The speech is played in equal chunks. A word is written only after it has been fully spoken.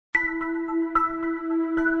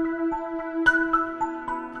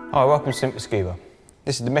Hi, welcome to Scuba.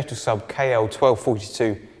 This is the Metalsub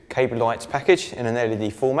KL1242 Cable lights package in an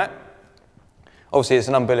LED format. Obviously it's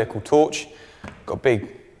an umbilical torch, got a big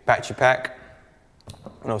battery pack,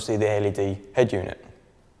 and obviously the LED head unit.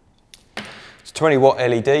 It's a 20 watt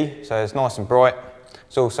LED, so it's nice and bright.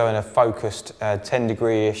 It's also in a focused 10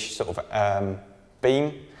 degree-ish sort of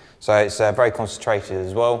beam, so it's very concentrated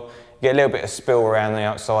as well. You get a little bit of spill around the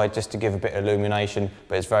outside just to give a bit of illumination,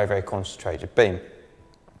 but it's very, very concentrated beam.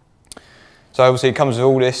 So obviously it comes with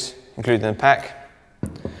all this, including the pack.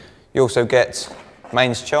 You also get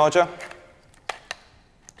mains charger,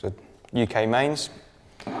 so UK mains,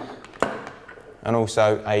 and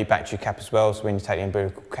also a battery cap as well, so when you take the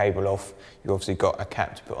umbilical cable off, you've obviously got a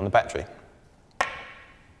cap to put on the battery.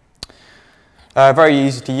 Very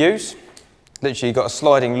easy to use. Literally you've got a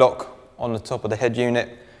sliding lock on the top of the head unit.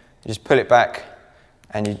 You just pull it back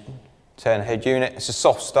and you turn the head unit. It's a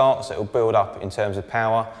soft start, so it will build up in terms of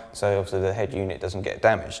power, so obviously the head unit doesn't get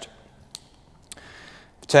damaged. If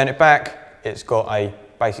you turn it back, it's got a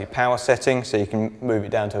basic power setting, so you can move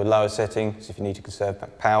it down to a lower setting, so if you need to conserve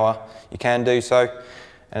power, you can do so,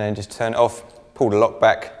 and then just turn it off, pull the lock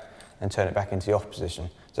back, and turn it back into the off position.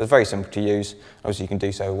 So it's very simple to use. Obviously you can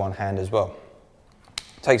do so with one hand as well.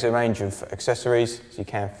 It takes a range of accessories, so you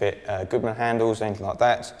can fit Goodman handles, anything like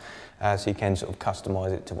that. So you can sort of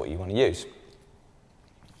customise it to what you want to use.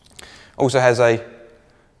 Also has a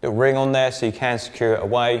little ring on there, so you can secure it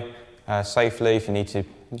away safely if you need to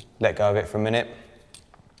let go of it for a minute.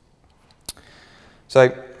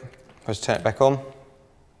 So let's turn it back on.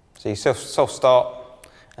 So you soft start,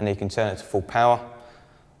 and then you can turn it to full power.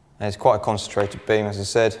 And it's quite a concentrated beam, as I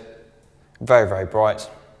said, very, very bright.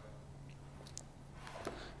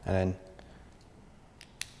 And then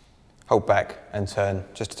hold back and turn,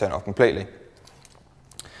 just to turn it off completely.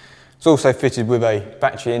 It's also fitted with a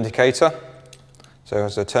battery indicator. So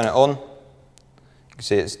as I turn it on, you can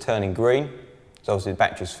see it's turning green. So obviously the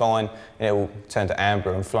battery's fine, and it will turn to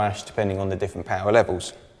amber and flash depending on the different power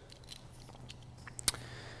levels.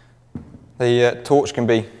 The torch can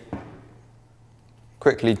be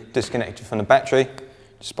quickly disconnected from the battery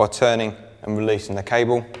just by turning and releasing the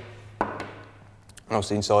cable. And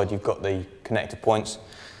obviously inside you've got the connector points.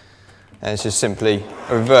 And it's just simply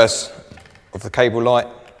a reverse of the cable light,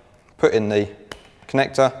 put in the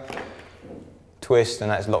connector, twist,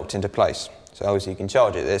 and that's locked into place. So obviously you can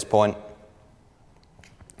charge it at this point.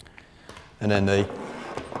 And then the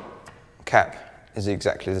cap is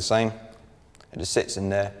exactly the same. It just sits in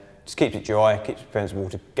there, just keeps it dry, prevents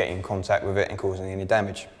water getting in contact with it and causing any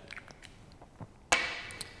damage.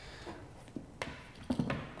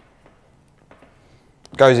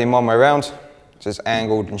 Goes in one way around, so it's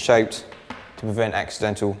angled and shaped to prevent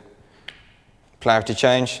accidental polarity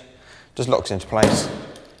change. Just locks into place,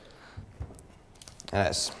 and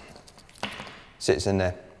that sits in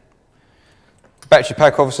there. Battery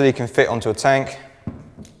pack obviously can fit onto a tank.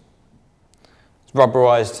 It's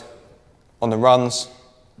rubberised on the runs,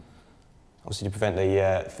 obviously to prevent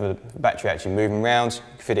the battery actually moving around. You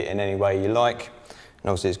can fit it in any way you like, and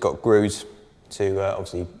obviously it's got grooves to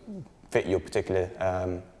obviously fit your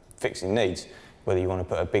particular fixing needs, whether you want to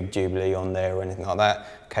put a big Jubilee on there or anything like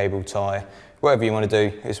that, cable tie, whatever you want to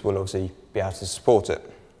do, this will obviously be able to support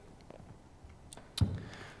it.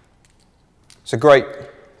 It's a great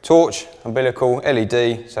torch, umbilical,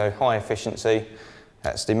 LED, so high efficiency.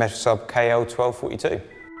 That's the Metalsub KL1242.